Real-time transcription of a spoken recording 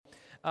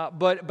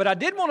But I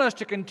did want us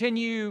to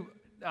continue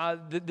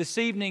this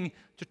evening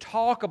to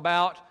talk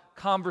about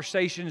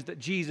conversations that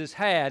Jesus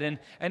had. And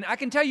I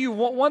can tell you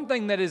one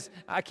thing that is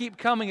I keep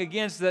coming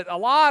against, that a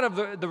lot of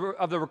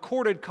the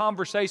recorded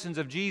conversations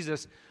of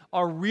Jesus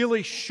are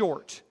really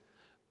short,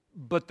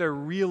 but they're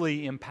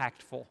really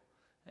impactful.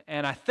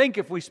 And I think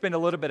if we spend a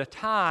little bit of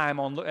time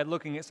at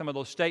looking at some of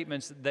those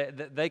statements,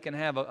 that they can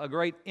have a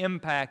great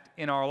impact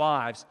in our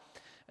lives.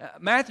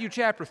 Matthew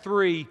chapter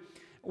 3,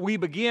 we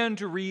begin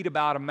to read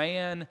about a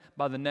man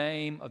by the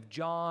name of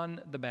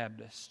John the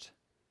Baptist.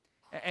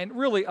 And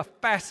really a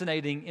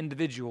fascinating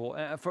individual.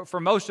 For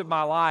most of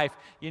my life,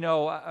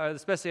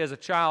 especially as a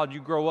child,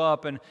 you grow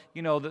up and,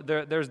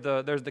 there's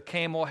the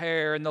camel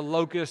hair and the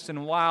locusts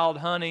and wild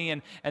honey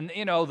and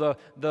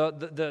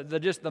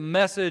just the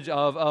message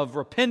of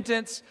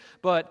repentance.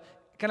 But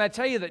can I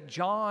tell you that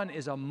John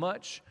is a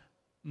much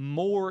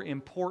more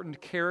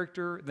important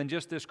character than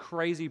just this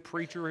crazy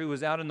preacher who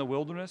was out in the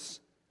wilderness?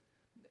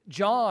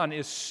 John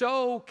is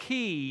so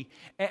key,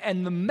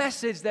 and the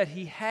message that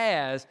he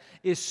has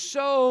is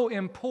so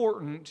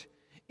important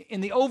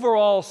in the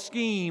overall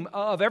scheme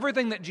of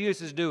everything that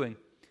Jesus is doing.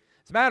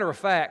 As a matter of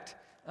fact,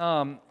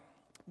 I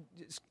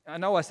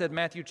know I said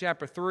Matthew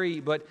chapter 3,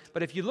 but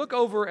if you look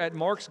over at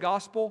Mark's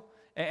Gospel,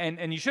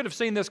 and you should have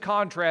seen this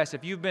contrast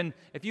if you've been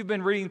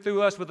reading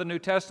through us with the New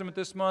Testament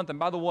this month. And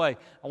by the way,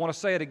 I want to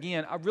say it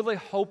again. I really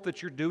hope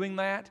that you're doing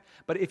that.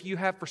 But if you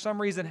have, for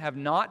some reason, have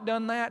not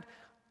done that,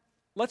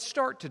 let's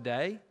start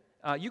today.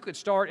 You could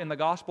start in the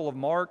Gospel of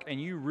Mark, and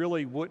you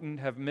really wouldn't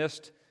have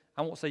missed,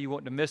 I won't say you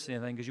wouldn't have missed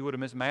anything because you would have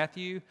missed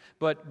Matthew,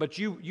 but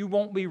you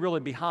won't be really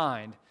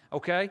behind,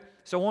 okay?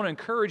 So I want to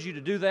encourage you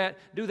to do that.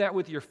 Do that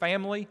with your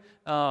family.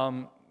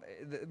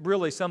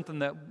 Really something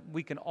that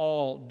we can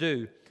all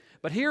do.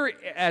 But here,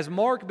 as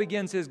Mark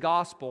begins his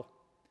Gospel,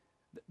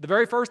 the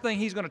very first thing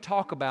he's going to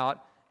talk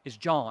about is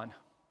John,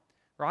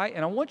 right?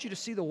 And I want you to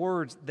see the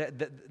words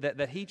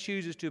that he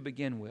chooses to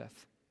begin with.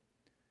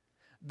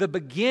 The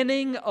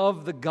beginning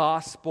of the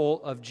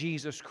gospel of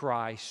Jesus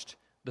Christ,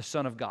 the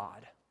Son of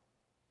God.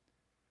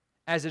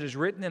 As it is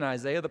written in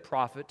Isaiah the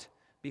prophet,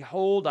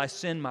 "Behold, I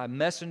send my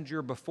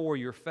messenger before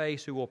your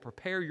face who will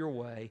prepare your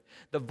way.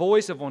 The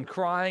voice of one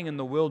crying in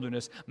the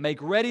wilderness,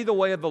 make ready the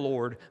way of the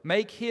Lord,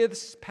 make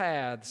his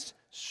paths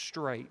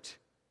straight."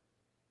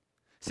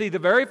 See, the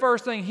very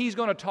first thing he's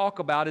going to talk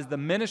about is the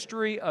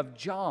ministry of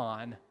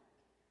John.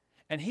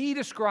 And he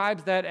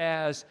describes that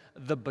as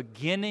the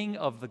beginning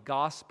of the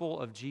gospel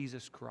of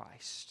Jesus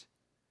Christ.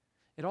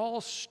 It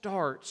all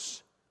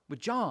starts with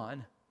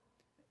John.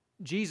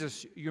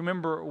 Jesus, you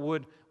remember,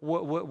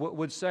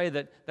 would say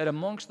that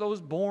amongst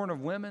those born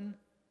of women,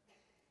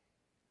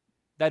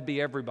 that'd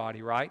be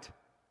everybody, right?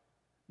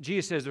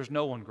 Jesus says there's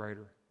no one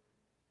greater.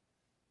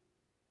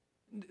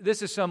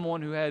 This is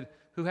someone who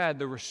had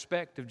the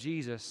respect of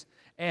Jesus.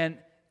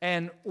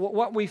 And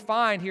what we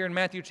find here in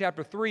Matthew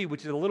chapter 3,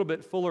 which is a little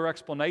bit fuller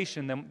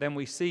explanation than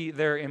we see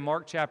there in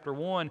Mark chapter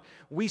 1,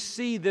 we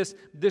see this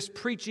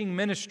preaching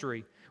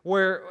ministry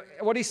where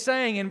what he's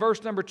saying in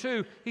verse number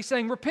 2, he's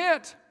saying,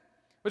 repent.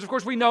 Which, of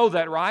course, we know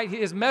that, right?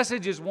 His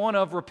message is one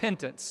of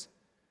repentance.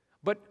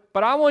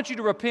 But I want you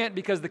to repent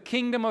because the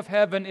kingdom of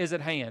heaven is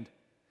at hand.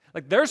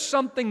 Like, there's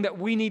something that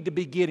we need to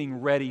be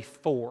getting ready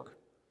for.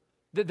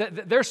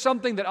 There's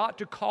something that ought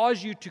to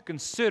cause you to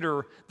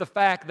consider the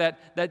fact that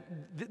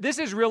this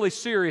is really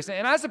serious.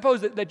 And I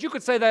suppose that you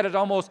could say that at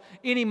almost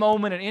any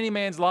moment in any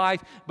man's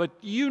life, but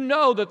you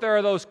know that there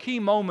are those key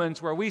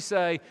moments where we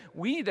say,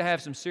 we need to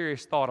have some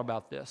serious thought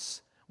about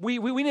this. We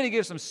need to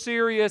give some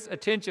serious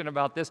attention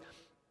about this.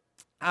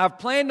 I've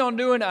planned on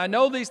doing it. I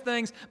know these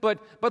things, but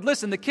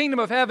listen, the kingdom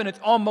of heaven, it's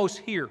almost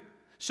here.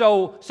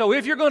 So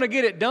if you're going to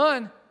get it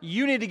done,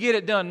 you need to get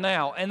it done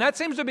now. And that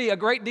seems to be a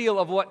great deal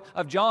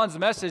of John's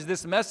message,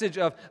 this message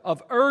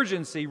of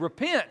urgency.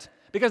 Repent,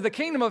 because the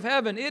kingdom of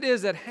heaven, it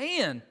is at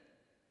hand.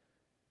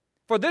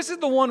 For this is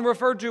the one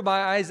referred to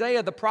by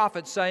Isaiah the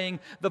prophet,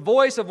 saying, the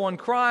voice of one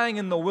crying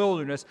in the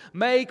wilderness,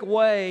 make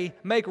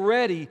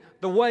ready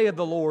the way of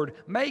the Lord,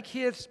 make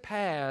his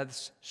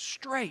paths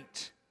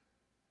straight.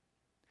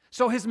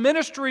 So his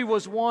ministry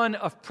was one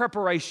of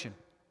preparation.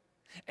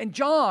 And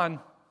John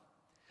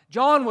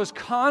was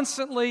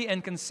constantly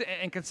and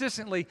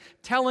consistently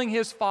telling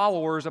his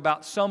followers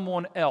about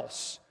someone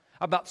else,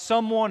 about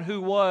someone who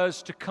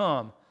was to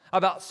come,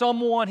 about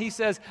someone, he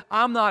says,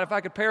 I'm not, if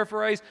I could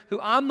paraphrase, who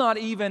I'm not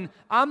even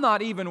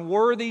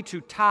worthy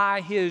to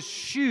tie his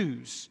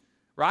shoes,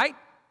 right?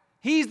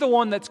 He's the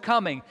one that's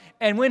coming.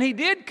 And when he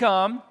did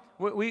come,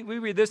 we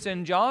read this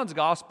in John's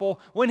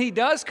gospel, when he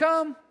does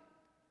come,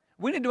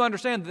 we need to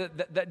understand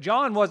that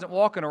John wasn't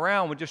walking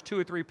around with just 2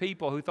 or 3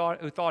 people who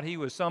thought he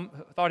was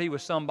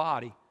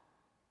somebody.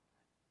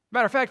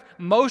 Matter of fact,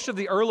 most of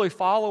the early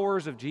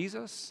followers of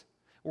Jesus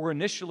were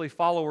initially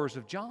followers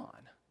of John.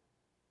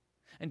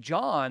 And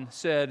John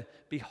said,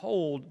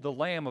 "Behold the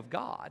Lamb of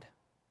God.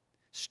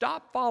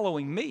 Stop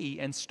following me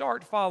and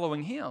start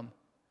following him."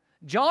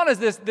 John is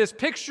this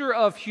picture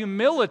of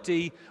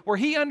humility where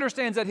he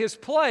understands that his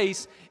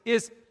place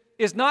is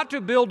not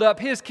to build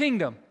up his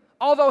kingdom,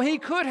 although he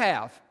could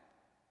have.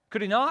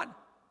 Could he not?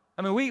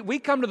 I mean, we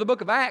come to the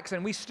book of Acts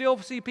and we still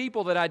see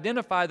people that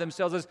identify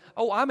themselves as,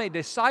 oh, I'm a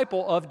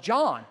disciple of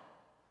John,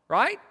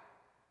 right?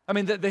 I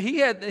mean, he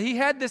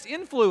had this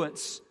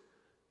influence.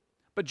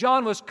 But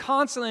John was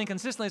constantly and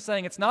consistently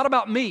saying, it's not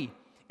about me,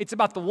 it's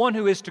about the one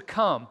who is to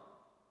come.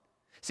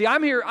 See,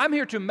 I'm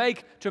here to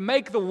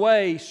make the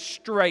way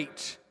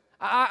straight.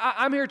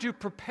 I'm here to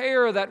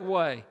prepare that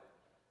way.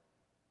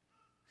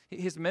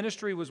 His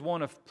ministry was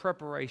one of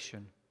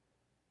preparation.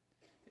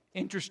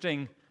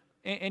 Interesting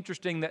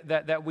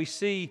that we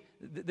see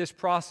this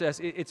process.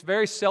 It's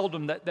very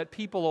seldom that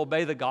people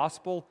obey the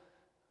gospel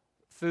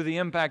through the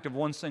impact of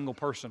one single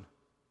person.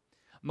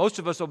 Most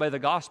of us obey the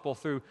gospel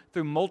through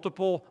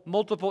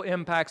multiple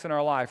impacts in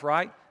our life,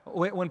 right?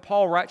 When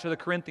Paul writes to the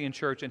Corinthian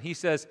church and he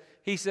says,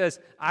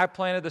 I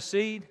planted the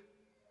seed,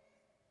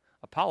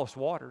 Apollos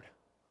watered.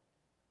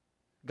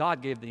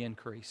 God gave the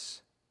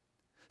increase.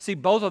 See,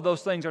 both of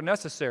those things are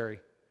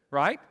necessary,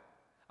 right?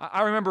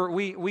 I remember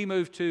we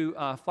moved to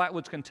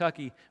Flatwoods,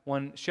 Kentucky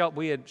when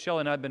Shelly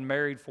and I had been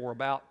married for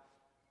about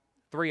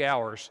 3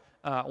 hours.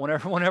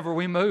 Whenever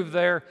we moved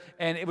there,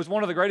 and it was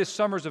one of the greatest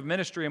summers of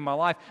ministry in my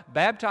life.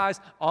 Baptized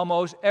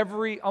almost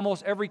every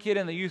kid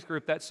in the youth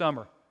group that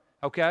summer.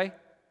 Okay,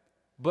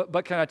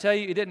 but can I tell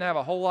you, it didn't have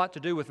a whole lot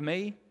to do with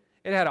me.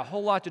 It had a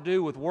whole lot to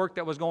do with work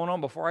that was going on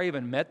before I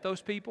even met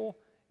those people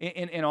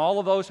in all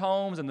of those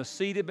homes, and the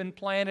seed had been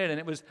planted, and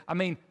it was. I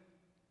mean,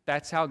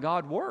 that's how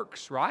God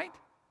works, right?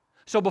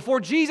 So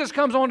before Jesus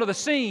comes onto the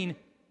scene,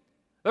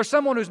 there's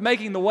someone who's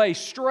making the way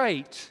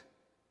straight.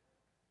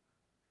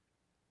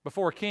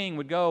 Before a king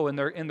would go in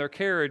their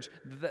carriage,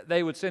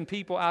 they would send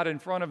people out in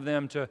front of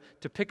them to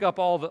pick up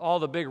all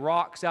the big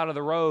rocks out of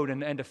the road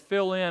and to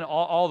fill in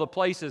all the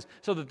places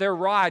so that their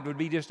ride would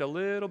be just a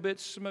little bit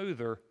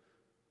smoother.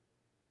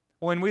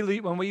 When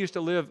we used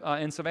to live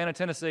in Savannah,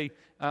 Tennessee,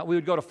 we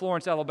would go to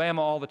Florence,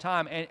 Alabama all the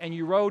time, and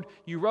you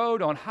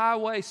rode on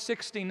Highway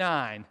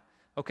 69.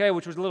 Okay,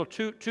 which was a little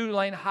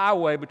two-lane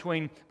highway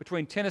between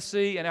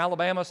Tennessee and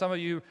Alabama. Some of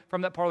you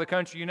from that part of the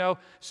country, you know.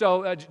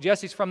 So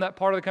Jesse's from that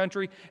part of the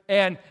country,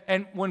 and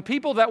when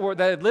people that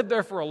had lived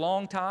there for a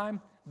long time,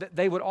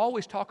 they would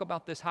always talk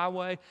about this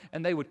highway,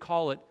 and they would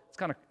call it.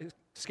 It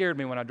scared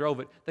me when I drove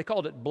it. They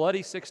called it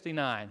Bloody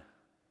 69.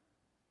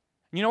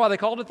 You know why they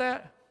called it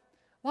that?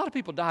 A lot of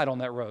people died on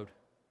that road.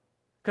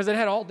 Because it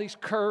had all these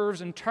curves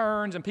and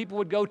turns, and people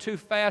would go too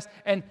fast.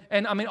 And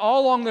I mean,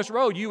 all along this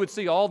road, you would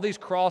see all these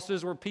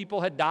crosses where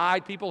people had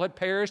died, people had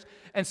perished.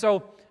 And so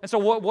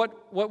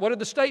what did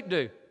the state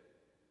do?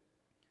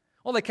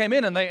 Well, they came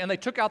in and they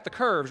took out the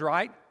curves,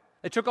 right?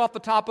 They took off the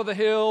top of the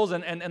hills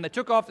and they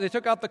took out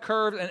the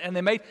curves, and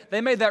they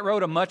made that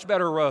road a much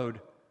better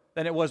road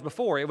than it was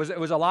before. It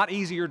was a lot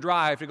easier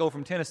drive to go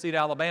from Tennessee to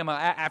Alabama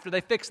after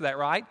they fixed that,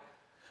 right?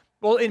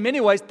 Well, in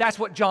many ways, that's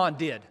what John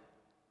did.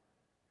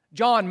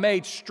 John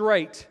made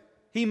straight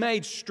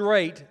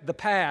the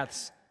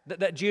paths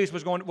that Jesus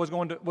was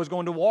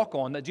going to walk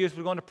on, that Jesus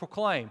was going to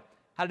proclaim.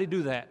 How did he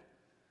do that?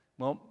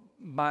 Well,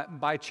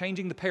 by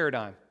changing the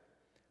paradigm,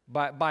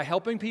 by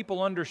helping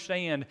people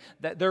understand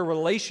that their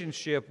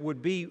relationship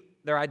would be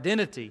their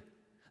identity.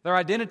 Their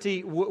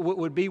identity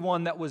would be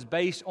one that was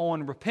based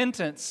on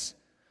repentance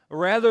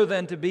rather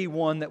than to be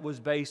one that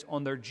was based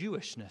on their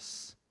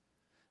Jewishness.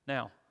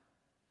 Now,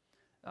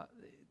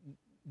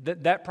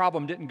 that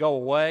problem didn't go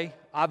away.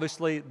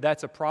 Obviously,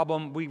 that's a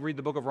problem. We read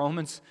the book of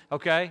Romans,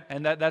 okay?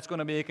 And that's going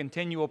to be a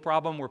continual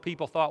problem where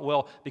people thought,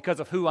 well, because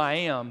of who I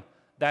am,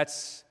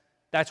 that's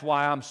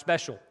why I'm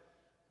special.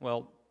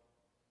 Well,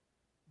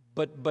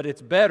 but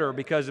it's better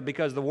because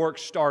the work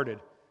started.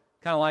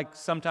 Kind of like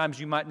sometimes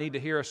you might need to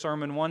hear a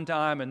sermon one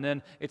time, and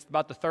then it's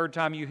about the third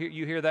time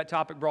you hear that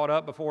topic brought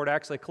up before it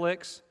actually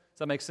clicks. Does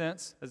that make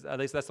sense? At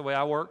least that's the way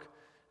I work,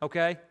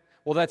 okay?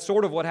 Well, that's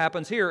sort of what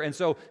happens here. And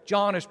so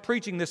John is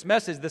preaching this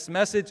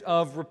message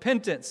of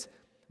repentance,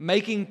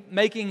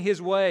 making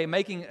his way,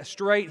 making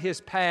straight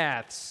his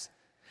paths.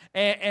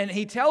 And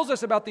he tells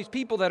us about these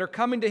people that are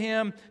coming to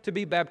him to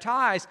be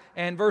baptized.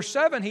 And verse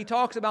 7, he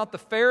talks about the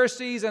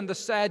Pharisees and the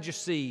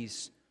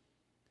Sadducees.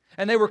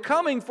 And they were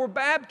coming for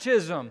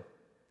baptism.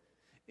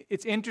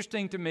 It's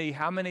interesting to me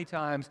how many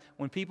times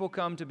when people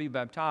come to be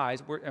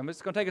baptized, and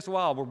it's going to take us a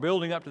while, we're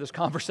building up to this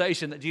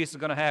conversation that Jesus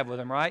is going to have with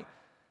them, right?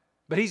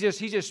 But he's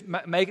just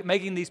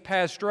making these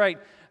paths straight.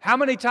 How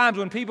many times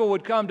when people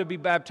would come to be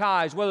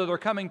baptized, whether they're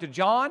coming to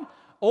John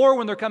or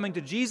when they're coming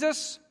to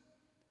Jesus,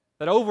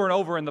 that over and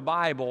over in the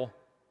Bible,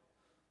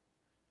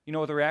 you know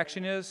what the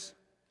reaction is?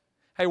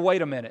 Hey,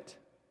 wait a minute.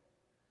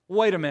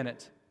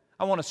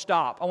 I want to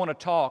stop. I want to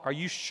talk. Are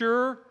you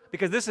sure?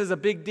 Because this is a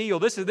big deal.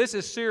 This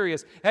is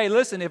serious. Hey,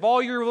 listen, if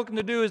all you're looking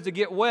to do is to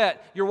get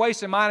wet, you're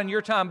wasting mine and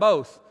your time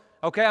both.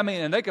 Okay? I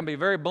mean, and they can be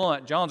very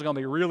blunt. John's going to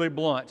be really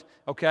blunt.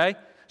 Okay?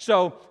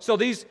 So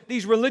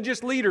these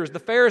religious leaders, the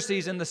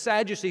Pharisees and the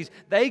Sadducees,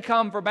 they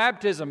come for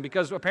baptism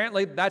because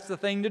apparently that's the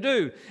thing to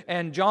do.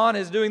 And John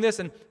is doing this,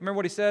 and remember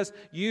what he says?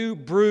 You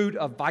brood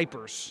of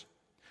vipers.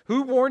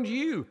 Who warned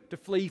you to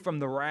flee from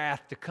the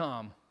wrath to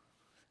come?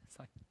 It's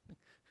like,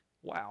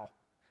 wow.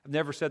 I've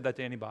never said that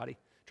to anybody.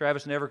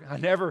 Travis I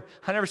never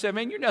said,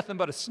 man, you're nothing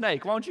but a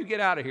snake. Why don't you get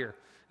out of here?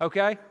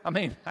 Okay? I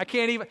mean,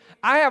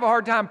 I have a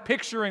hard time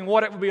picturing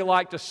what it would be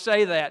like to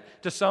say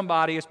that to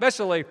somebody,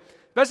 especially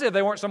if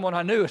they weren't someone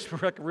I knew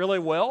really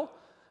well.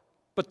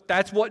 But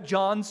that's what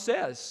John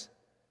says.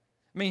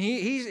 I mean,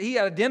 he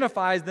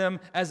identifies them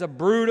as a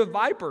brood of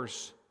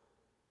vipers.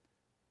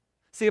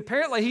 See,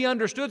 apparently he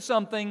understood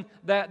something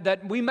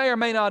that we may or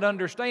may not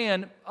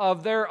understand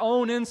of their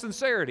own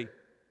insincerity.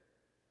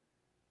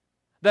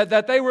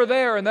 That they were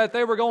there and that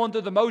they were going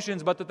through the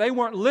motions, but that they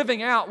weren't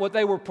living out what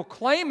they were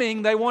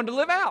proclaiming they wanted to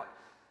live out.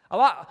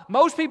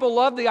 Most people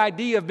love the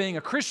idea of being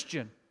a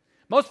Christian.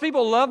 Most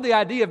people love the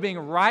idea of being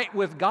right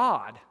with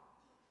God.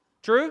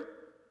 True?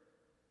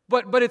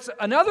 But it's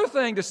another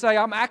thing to say,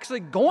 I'm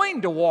actually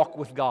going to walk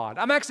with God.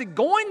 I'm actually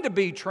going to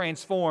be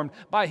transformed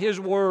by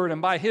His Word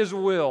and by His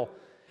will.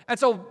 And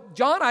so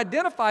John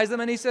identifies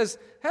them and he says,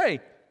 hey,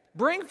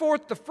 bring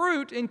forth the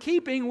fruit in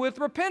keeping with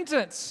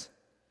repentance.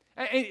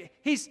 And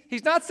he's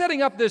not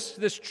setting up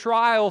this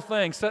trial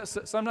thing.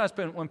 Sometimes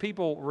when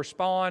people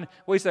respond,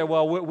 we say,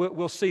 well,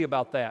 we'll see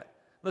about that.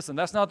 Listen,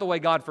 that's not the way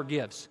God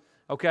forgives,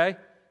 okay?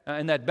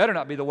 And that better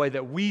not be the way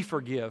that we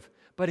forgive.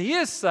 But he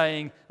is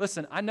saying,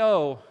 listen, I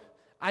know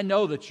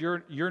that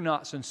you're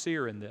not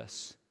sincere in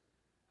this,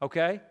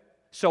 okay?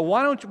 So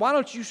why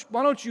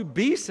don't you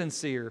be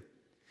sincere?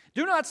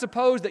 Do not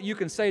suppose that you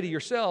can say to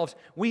yourselves,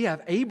 we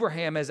have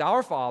Abraham as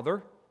our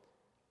father.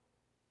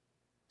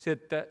 See,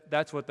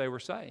 that's what they were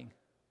saying.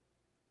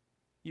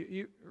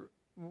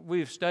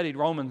 We've studied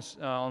Romans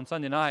on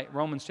Sunday night,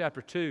 Romans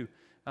chapter 2,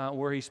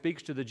 where he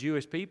speaks to the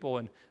Jewish people,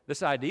 and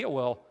this idea,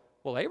 well,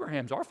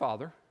 Abraham's our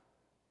father,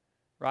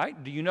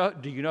 right? Do you know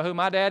who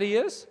my daddy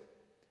is?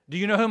 Do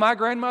you know who my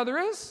grandmother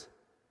is?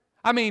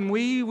 I mean,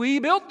 we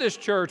built this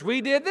church, we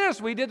did this,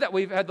 we did that.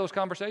 We've had those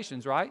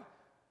conversations, right?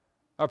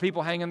 Are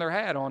people hanging their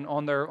hat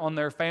on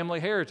their family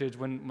heritage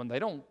when they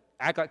don't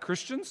act like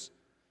Christians?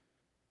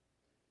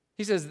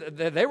 He says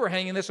that they were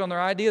hanging this on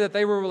their idea that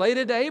they were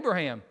related to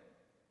Abraham.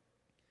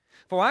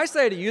 For I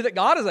say to you that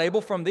God is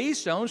able from these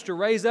stones to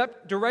raise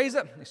up.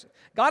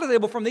 God is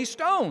able from these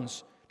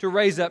stones to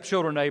raise up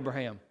children to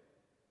Abraham.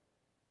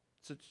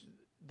 So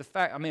it's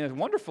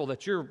wonderful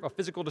that you're a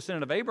physical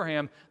descendant of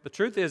Abraham. The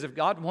truth is, if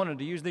God wanted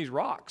to use these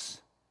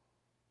rocks,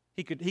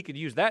 He could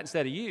use that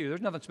instead of you.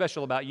 There's nothing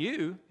special about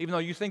you, even though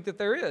you think that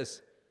there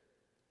is.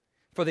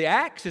 For the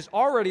axe is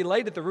already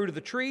laid at the root of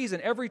the trees,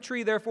 and every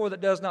tree, therefore, that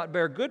does not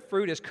bear good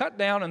fruit is cut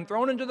down and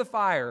thrown into the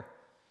fire.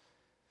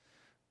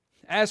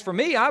 As for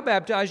me, I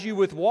baptize you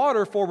with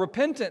water for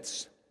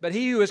repentance, but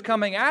he who is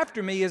coming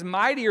after me is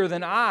mightier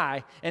than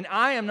I, and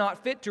I am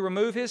not fit to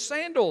remove his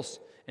sandals.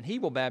 And he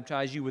will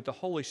baptize you with the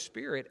Holy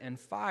Spirit and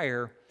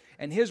fire.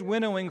 And his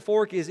winnowing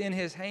fork is in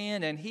his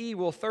hand, and he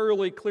will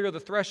thoroughly clear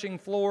the threshing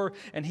floor,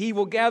 and he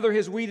will gather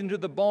his wheat into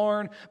the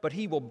barn, but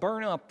he will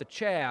burn up the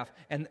chaff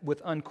and with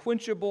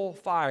unquenchable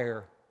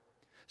fire.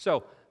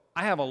 So,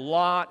 I have a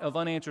lot of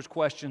unanswered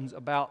questions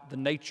about the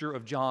nature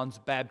of John's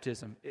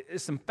baptism.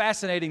 It's some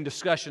fascinating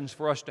discussions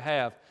for us to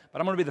have,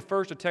 but I'm going to be the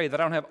first to tell you that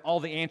I don't have all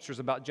the answers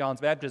about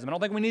John's baptism. I don't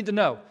think we need to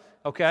know,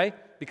 okay?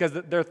 Because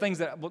there are things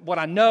that what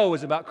I know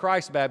is about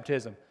Christ's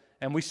baptism,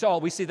 and we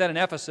see that in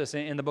Ephesus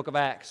in the book of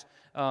Acts.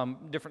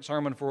 Different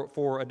sermon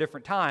for a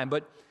different time,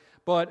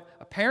 but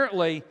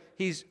apparently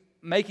he's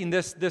making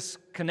this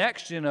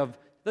connection of,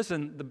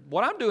 listen,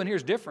 what I'm doing here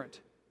is different.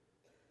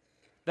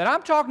 That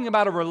I'm talking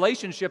about a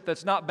relationship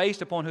that's not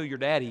based upon who your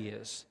daddy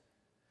is.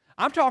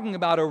 I'm talking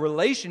about a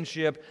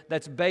relationship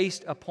that's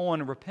based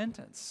upon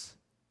repentance.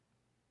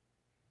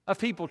 Of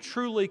people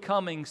truly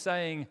coming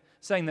saying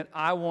that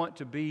I want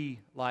to be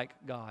like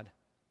God.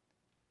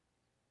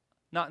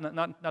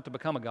 Not to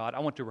become a God, I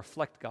want to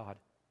reflect God.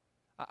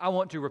 I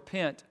want to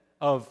repent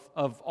of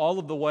all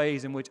of the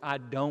ways in which I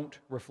don't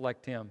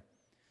reflect Him.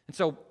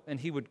 And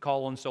he would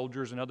call on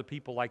soldiers and other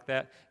people like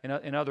that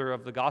in other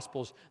of the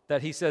Gospels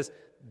that he says,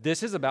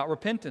 this is about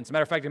repentance. As a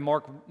matter of fact, in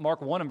Mark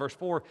 1 and verse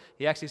 4,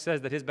 he actually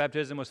says that his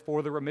baptism was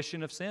for the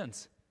remission of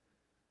sins.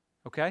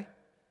 Okay?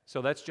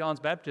 So that's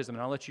John's baptism,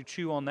 and I'll let you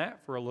chew on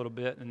that for a little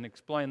bit and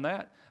explain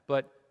that.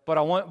 But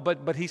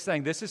he's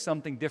saying this is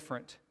something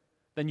different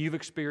than you've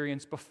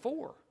experienced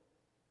before.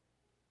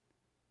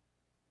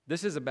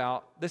 This is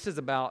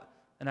about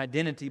an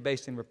identity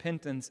based in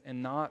repentance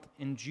and not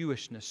in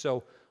Jewishness.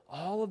 So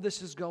all of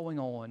this is going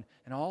on,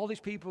 and all these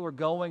people are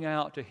going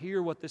out to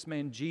hear what this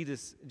man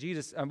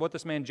what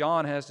this man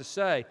John has to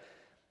say.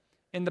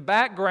 In the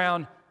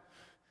background,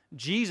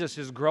 Jesus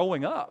is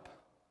growing up,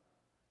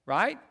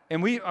 right?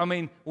 And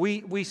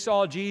we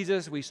saw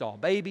Jesus, we saw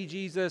baby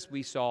Jesus,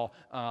 we saw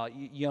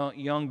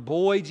young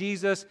boy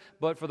Jesus,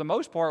 but for the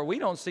most part, we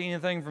don't see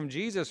anything from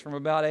Jesus from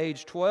about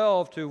age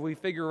 12 to we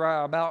figure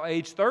out about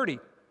age 30.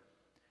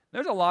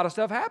 There's a lot of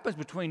stuff happens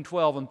between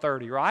 12 and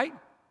 30, right?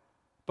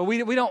 But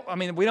we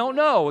don't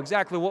know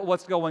exactly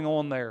what's going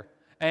on there.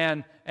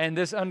 And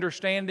this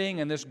understanding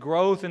and this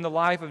growth in the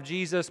life of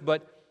Jesus,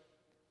 but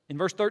in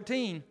verse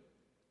 13,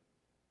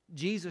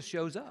 Jesus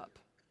shows up.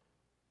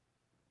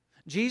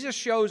 Jesus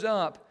shows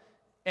up,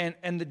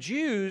 and the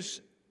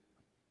Jews,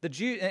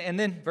 And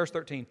then, verse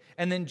 13,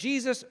 and then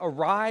Jesus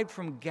arrived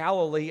from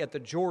Galilee at the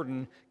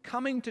Jordan,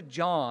 coming to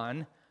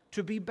John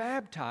to be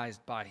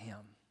baptized by him.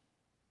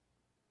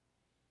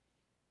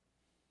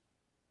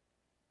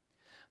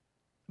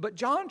 But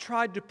John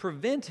tried to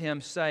prevent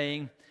him,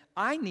 saying,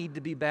 I need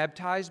to be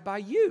baptized by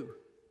you.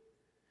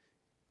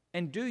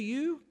 And do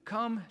you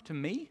come to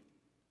me?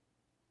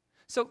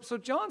 So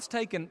John's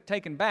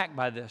taken back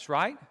by this,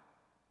 right?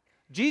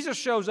 Jesus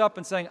shows up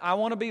and saying, I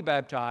want to be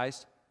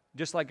baptized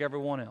just like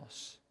everyone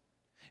else.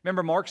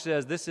 Remember, Mark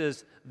says this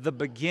is the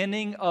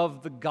beginning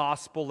of the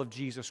gospel of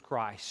Jesus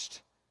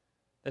Christ.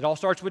 It all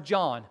starts with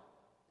John.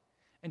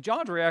 And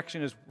John's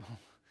reaction is,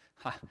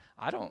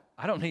 I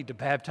don't need to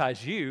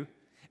baptize you.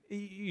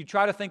 You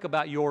try to think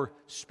about your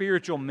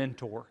spiritual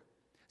mentor,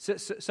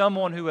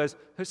 someone who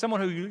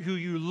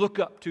you look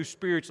up to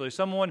spiritually,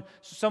 someone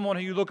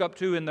who you look up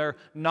to in their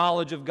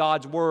knowledge of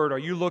God's word, or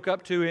you look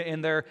up to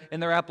in their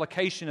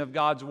application of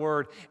God's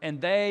word, and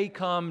they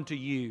come to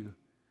you.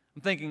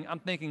 I'm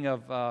thinking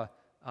of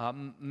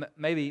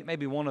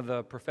maybe one of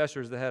the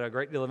professors that had a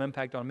great deal of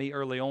impact on me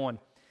early on.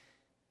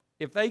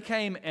 If they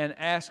came and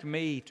asked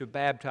me to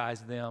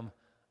baptize them,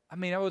 I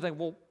would think,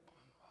 well,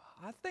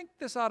 I think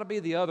this ought to be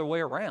the other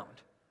way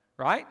around,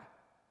 right?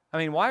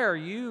 Why are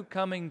you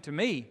coming to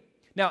me?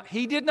 Now,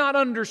 he didn't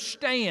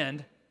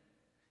understand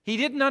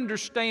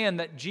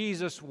that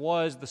Jesus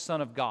was the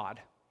Son of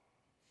God.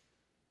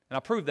 And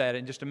I'll prove that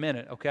in just a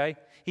minute, okay?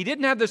 He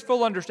didn't have this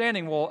full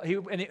understanding.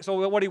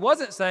 So what he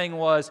wasn't saying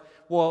was,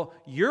 well,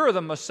 you're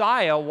the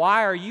Messiah.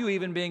 Why are you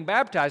even being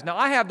baptized? Now,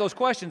 I have those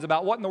questions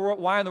about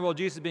why in the world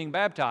Jesus is being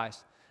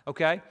baptized,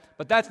 okay?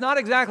 But that's not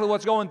exactly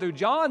what's going through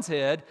John's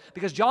head,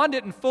 because John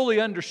didn't fully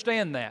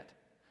understand that.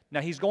 Now,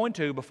 he's going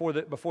to before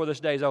this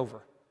day's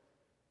over.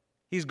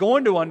 He's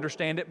going to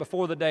understand it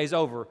before the day's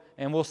over,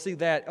 and we'll see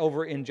that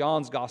over in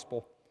John's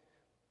gospel.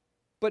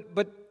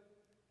 But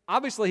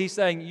obviously he's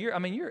saying,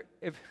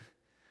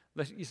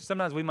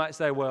 sometimes we might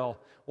say, well,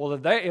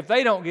 if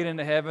they don't get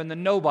into heaven,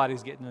 then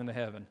nobody's getting into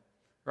heaven,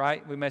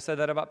 right? We may say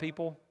that about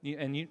people,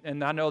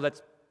 and I know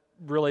that's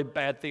really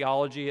bad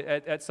theology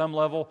at some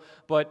level,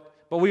 but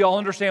we all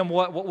understand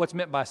what's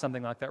meant by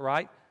something like that,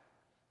 right?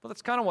 Well,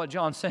 that's kind of what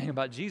John's saying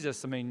about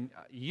Jesus.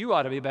 You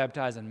ought to be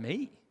baptizing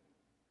me.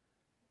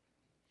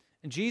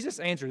 And Jesus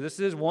answered, this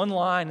is one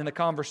line in the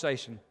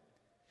conversation.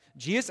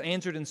 Jesus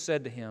answered and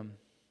said to him,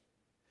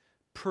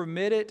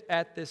 permit it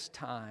at this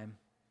time,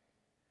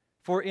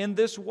 for in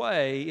this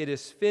way it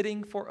is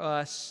fitting for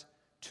us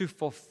to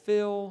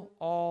fulfill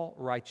all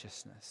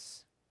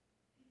righteousness.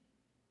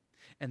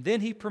 And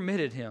then he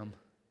permitted him.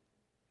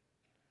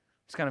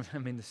 It's kind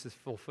of, this is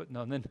full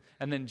footnote.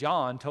 And then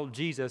John told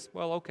Jesus,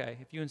 well, okay,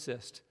 if you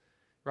insist,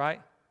 right?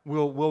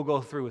 We'll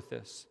go through with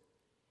this.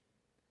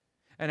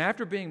 And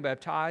after being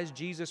baptized,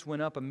 Jesus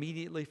went up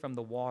immediately from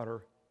the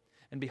water.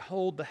 And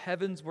behold, the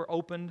heavens were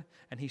opened,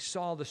 and he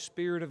saw the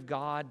Spirit of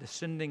God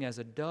descending as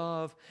a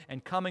dove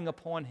and coming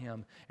upon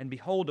him. And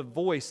behold, a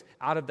voice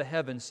out of the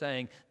heavens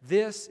saying,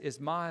 this is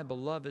my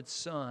beloved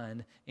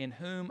Son, in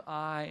whom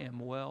I am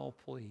well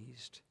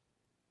pleased.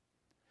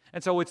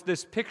 And so it's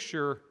this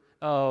picture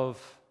of,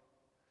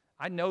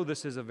 I know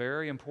this is a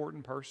very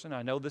important person.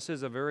 I know this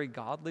is a very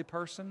godly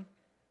person.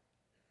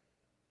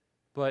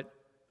 But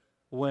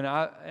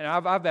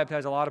I've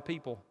baptized a lot of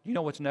people. You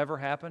know what's never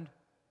happened?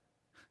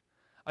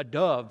 A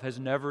dove has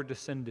never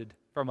descended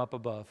from up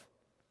above.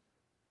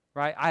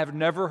 Right? I have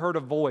never heard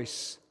a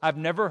voice. I've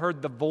never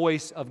heard the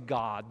voice of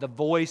God, the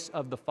voice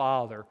of the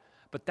Father.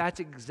 But that's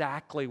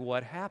exactly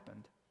what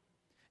happened.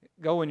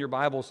 Go in your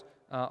Bibles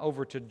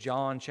over to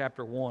John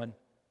chapter 1.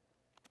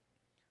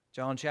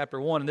 John chapter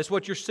 1. And this is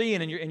what you're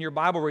seeing in your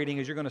Bible reading,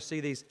 is you're going to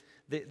see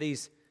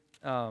these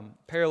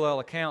parallel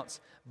accounts.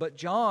 But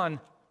John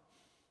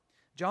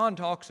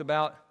talks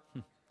about,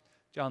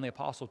 John the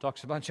Apostle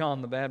talks about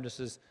John the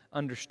Baptist's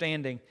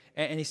understanding.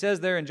 And he says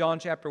there in John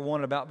chapter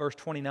 1, about verse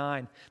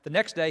 29, the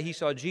next day he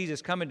saw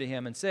Jesus coming to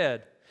him and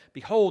said,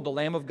 behold, the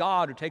Lamb of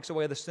God who takes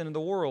away the sin of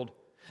the world.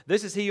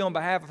 This is he on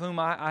behalf of whom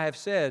I have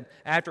said,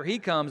 after he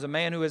comes, a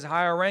man who is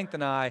higher ranked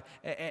than I,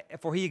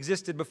 for he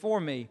existed before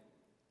me.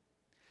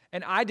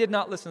 And I did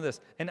not, listen to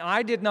this, and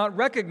I did not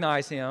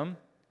recognize him,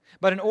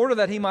 but in order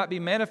that he might be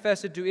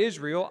manifested to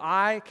Israel,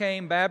 I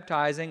came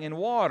baptizing in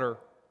water.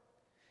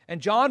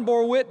 And John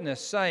bore witness,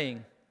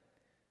 saying,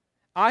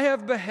 I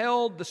have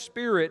beheld the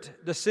Spirit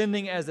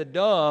descending as a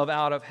dove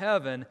out of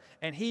heaven,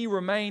 and he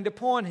remained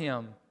upon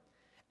him.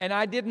 And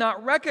I did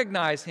not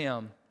recognize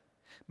him.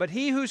 But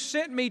he who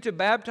sent me to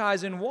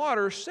baptize in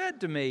water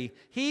said to me,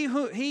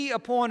 He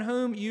upon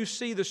whom you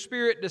see the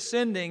Spirit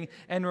descending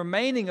and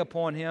remaining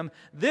upon him,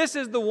 this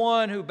is the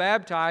one who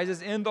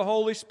baptizes in the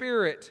Holy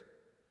Spirit.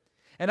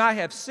 And I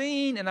have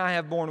seen and I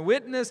have borne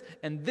witness,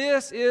 and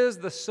this is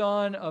the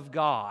Son of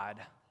God.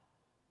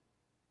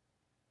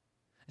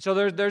 So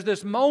there's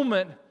this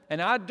moment,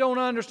 and I don't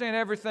understand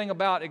everything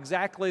about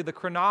exactly the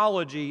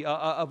chronology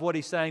of what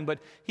he's saying, but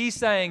he's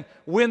saying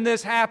when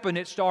this happened,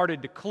 it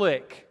started to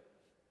click.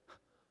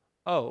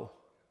 Oh,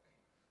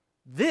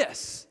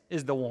 this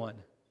is the one.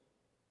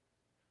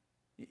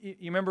 You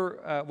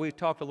remember we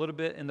talked a little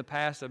bit in the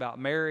past about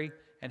Mary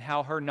and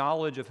how her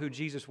knowledge of who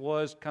Jesus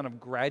was kind of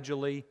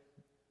gradually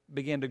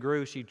began to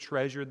grow. She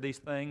treasured these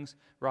things,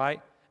 right?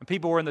 And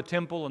people were in the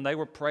temple and they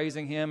were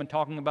praising him and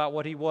talking about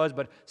what he was,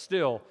 but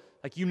still,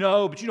 like you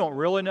know, but you don't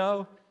really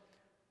know.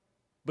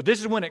 But this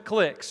is when it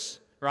clicks,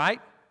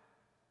 right?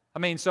 I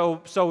mean,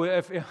 so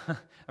if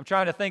I'm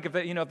trying to think if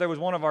if there was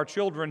one of our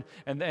children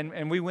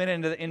and we went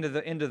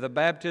into the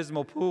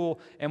baptismal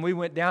pool and we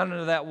went down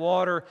into that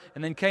water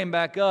and then came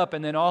back up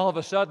and then all of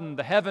a sudden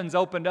the heavens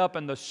opened up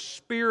and the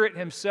Spirit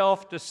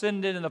Himself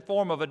descended in the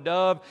form of a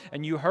dove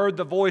and you heard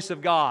the voice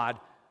of God,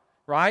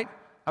 right?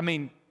 I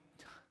mean,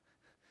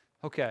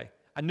 okay,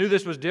 I knew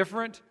this was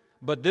different,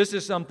 but this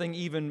is something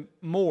even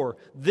more.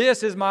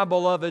 This is my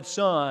beloved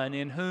Son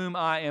in whom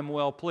I am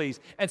well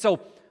pleased. And so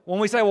when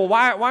we say, well,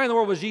 why in the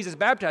world was Jesus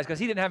baptized? Because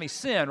He didn't have any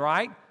sin,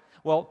 right?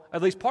 Well,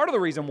 at least part of the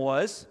reason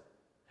was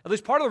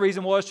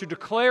to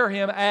declare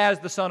Him as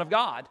the Son of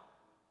God.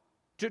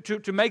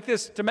 To make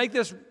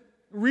this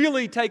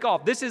really take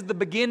off. This is the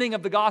beginning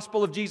of the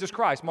gospel of Jesus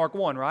Christ, Mark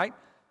 1, right?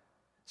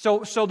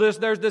 So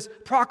there's this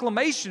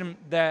proclamation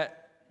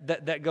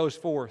that goes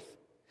forth.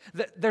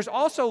 There's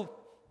also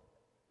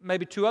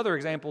maybe two other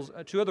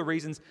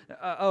reasons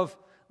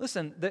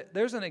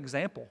there's an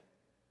example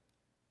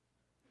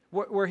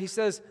where he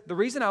says, the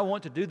reason I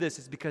want to do this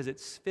is because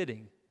it's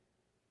fitting.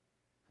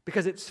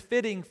 Because it's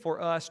fitting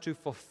for us to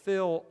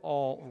fulfill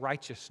all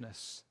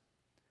righteousness.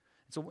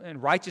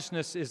 And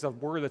righteousness is a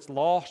word that's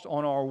lost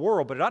on our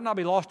world, but it ought not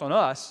be lost on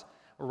us.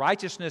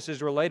 Righteousness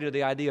is related to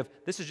the idea of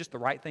this is just the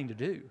right thing to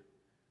do.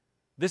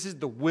 This is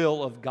the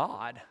will of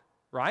God,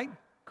 right?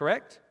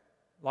 Correct?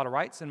 A lot of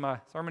rights in my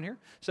sermon here.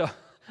 So,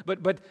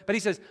 but he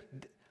says,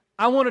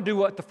 I want to do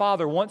what the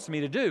Father wants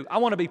me to do. I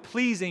want to be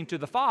pleasing to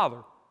the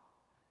Father.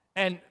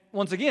 And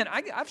once again,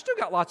 I've still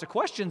got lots of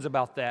questions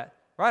about that,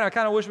 right? I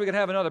kind of wish we could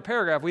have another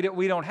paragraph.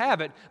 We don't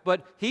have it,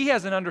 but he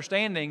has an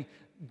understanding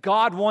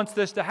God wants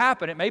this to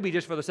happen. It may be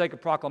just for the sake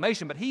of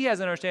proclamation, but he has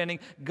an understanding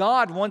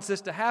God wants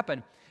this to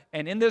happen.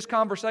 And in this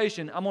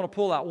conversation, I'm going to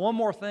pull out one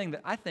more thing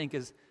that I think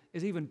is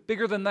even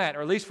bigger than that,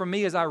 or at least for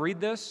me as I read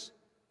this,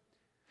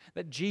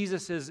 that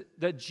Jesus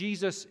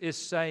is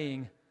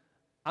saying,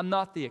 I'm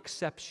not the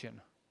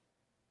exception.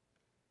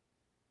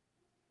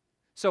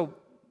 So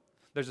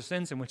there's a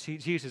sense in which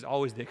Jesus is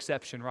always the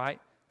exception, right?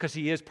 Because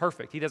He is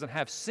perfect. He doesn't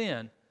have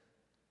sin.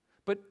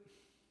 But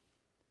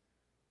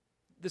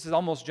this is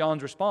almost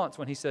John's response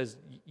when he says,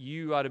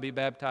 you ought to be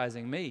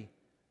baptizing me.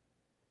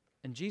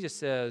 And Jesus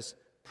says,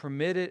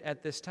 permit it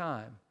at this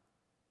time.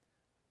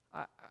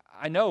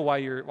 I know why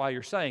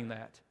you're saying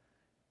that,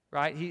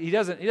 right? He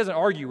doesn't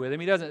argue with him.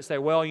 He doesn't say,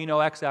 well,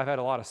 actually I've had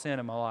a lot of sin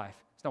in my life.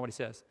 That's not what he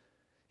says.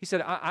 He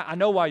said, I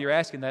know why you're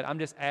asking that.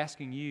 I'm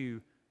asking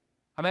you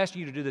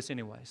to do this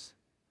anyways.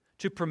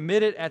 To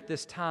permit it at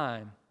this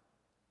time,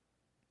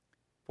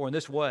 for in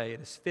this way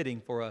it is fitting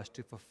for us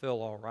to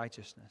fulfill all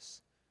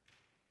righteousness.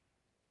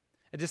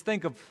 And just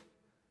think of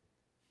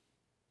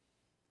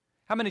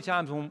how many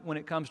times when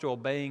it comes to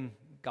obeying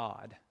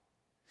God,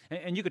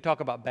 and you could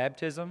talk about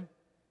baptism,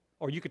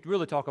 or you could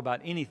really talk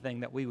about anything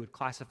that we would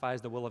classify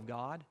as the will of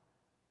God.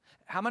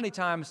 How many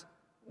times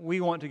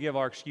we want to give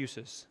our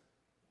excuses?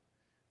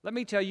 Let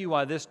me tell you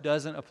why this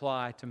doesn't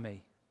apply to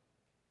me.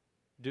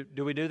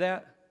 Do we do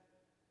that?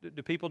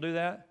 Do people do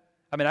that?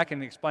 I mean, I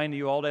can explain to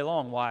you all day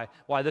long why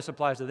this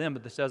applies to them,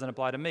 but this doesn't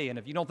apply to me. And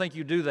if you don't think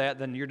you do that,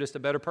 then you're just a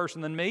better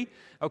person than me,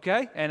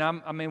 okay? And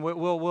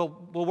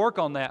we'll work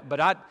on that.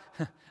 But I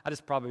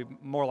just probably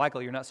more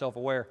likely you're not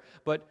self-aware.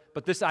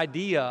 But this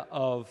idea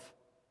of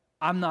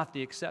I'm not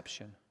the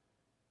exception.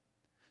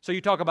 So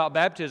you talk about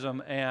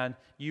baptism, and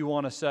you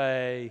want to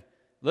say,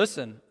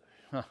 listen.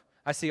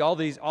 I see all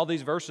these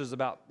verses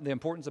about the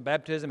importance of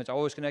baptism. It's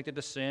always connected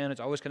to sin.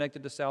 It's always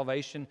connected to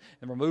salvation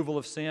and removal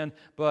of sin.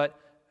 But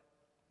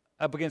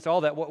up against all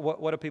that,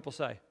 what do people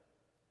say?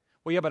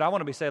 Well, yeah, but I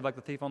want to be saved like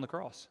the thief on the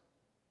cross.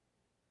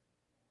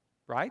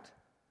 Right?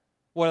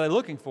 What are they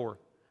looking for?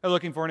 They're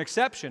looking for an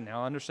exception.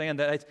 Now, understand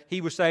that he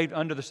was saved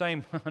under the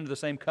same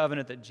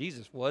covenant that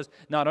Jesus was,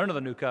 not under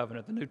the new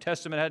covenant. The New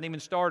Testament hadn't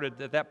even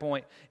started at that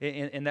point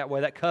in that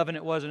way. That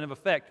covenant wasn't in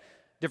effect.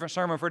 Different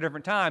sermon for a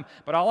different time.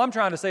 But all I'm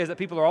trying to say is that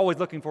people are always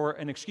looking for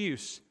an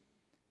excuse,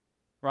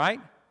 right?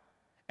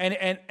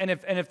 And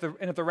if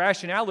the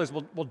rationale is,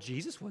 well,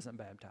 Jesus wasn't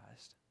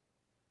baptized.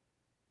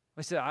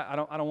 I said, I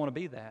don't want to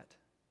be that.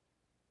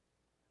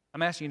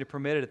 I'm asking you to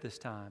permit it at this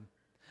time.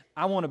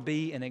 I want to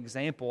be an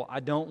example. I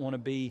don't want to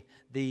be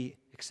the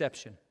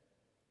exception.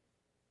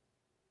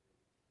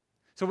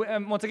 So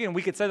once again,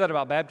 we could say that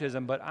about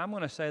baptism, but I'm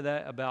going to say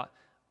that about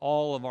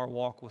all of our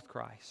walk with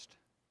Christ.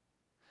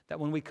 That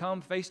when we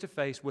come face to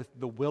face with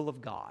the will of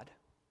God,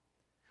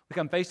 we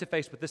come face to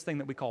face with this thing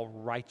that we call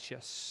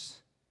righteousness,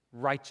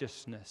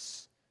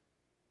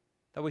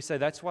 that we say,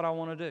 that's what I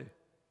want to do.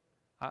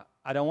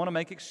 I don't want to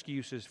make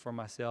excuses for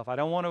myself. I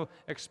don't want to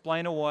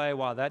explain away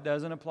why that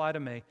doesn't apply to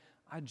me.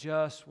 I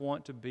just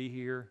want to be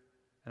here,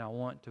 and I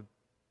want to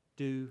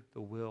do the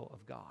will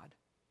of God.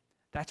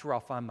 That's where I'll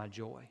find my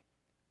joy.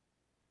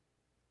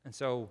 And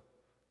so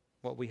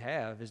What we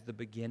have is the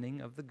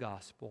beginning of the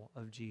gospel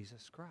of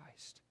Jesus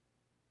Christ.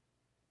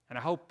 And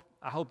I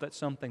hope that's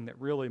something that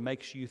really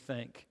makes you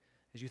think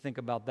as you think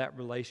about that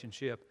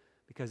relationship,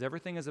 because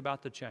everything is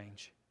about to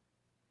change.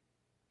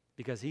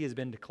 Because He has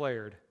been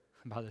declared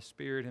by the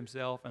Spirit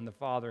Himself and the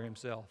Father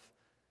Himself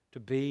to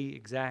be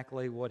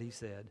exactly what He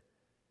said.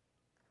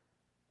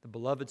 The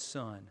beloved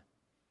Son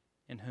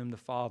in whom the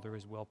Father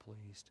is well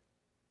pleased.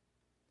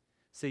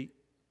 See,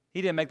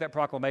 He didn't make that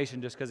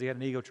proclamation just because He had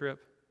an ego trip.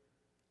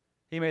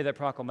 He made that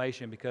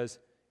proclamation because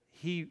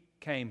He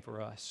came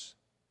for us.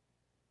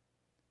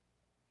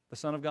 The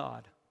Son of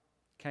God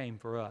came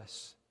for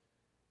us.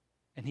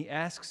 And He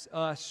asks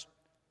us,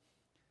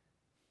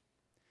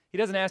 He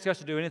doesn't ask us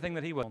to do anything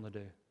that He wasn't to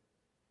do.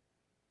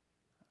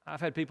 I've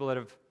had people that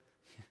have,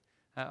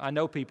 I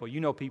know people,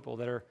 you know people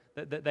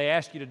that they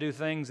ask you to do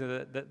things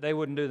that they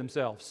wouldn't do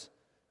themselves,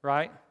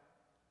 right?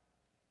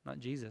 Not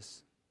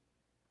Jesus.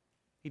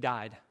 He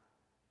died.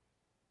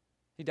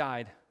 He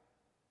died.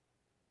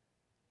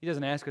 He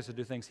doesn't ask us to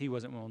do things He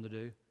wasn't willing to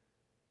do.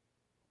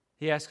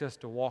 He asks us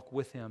to walk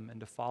with Him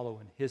and to follow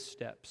in His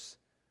steps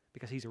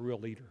because He's a real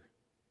leader.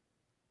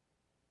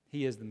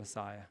 He is the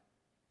Messiah,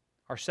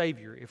 our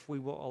Savior, if we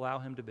will allow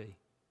Him to be.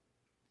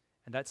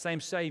 And that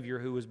same Savior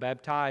who was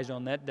baptized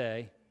on that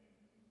day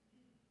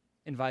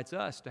invites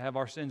us to have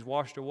our sins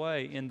washed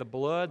away in the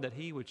blood that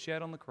He would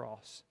shed on the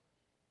cross.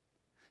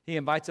 He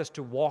invites us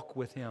to walk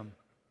with Him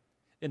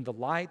in the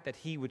light that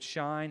He would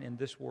shine in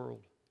this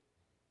world.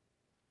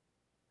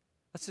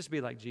 Let's just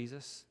be like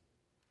Jesus.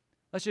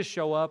 Let's just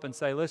show up and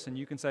say, listen,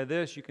 you can say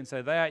this, you can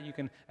say that, you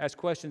can ask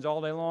questions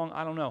all day long.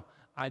 I don't know.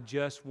 I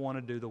just want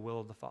to do the will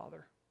of the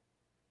Father.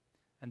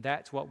 And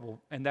that's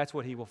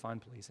what He will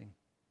find pleasing.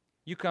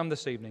 You come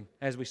this evening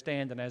as we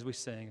stand and as we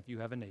sing if you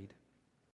have a need.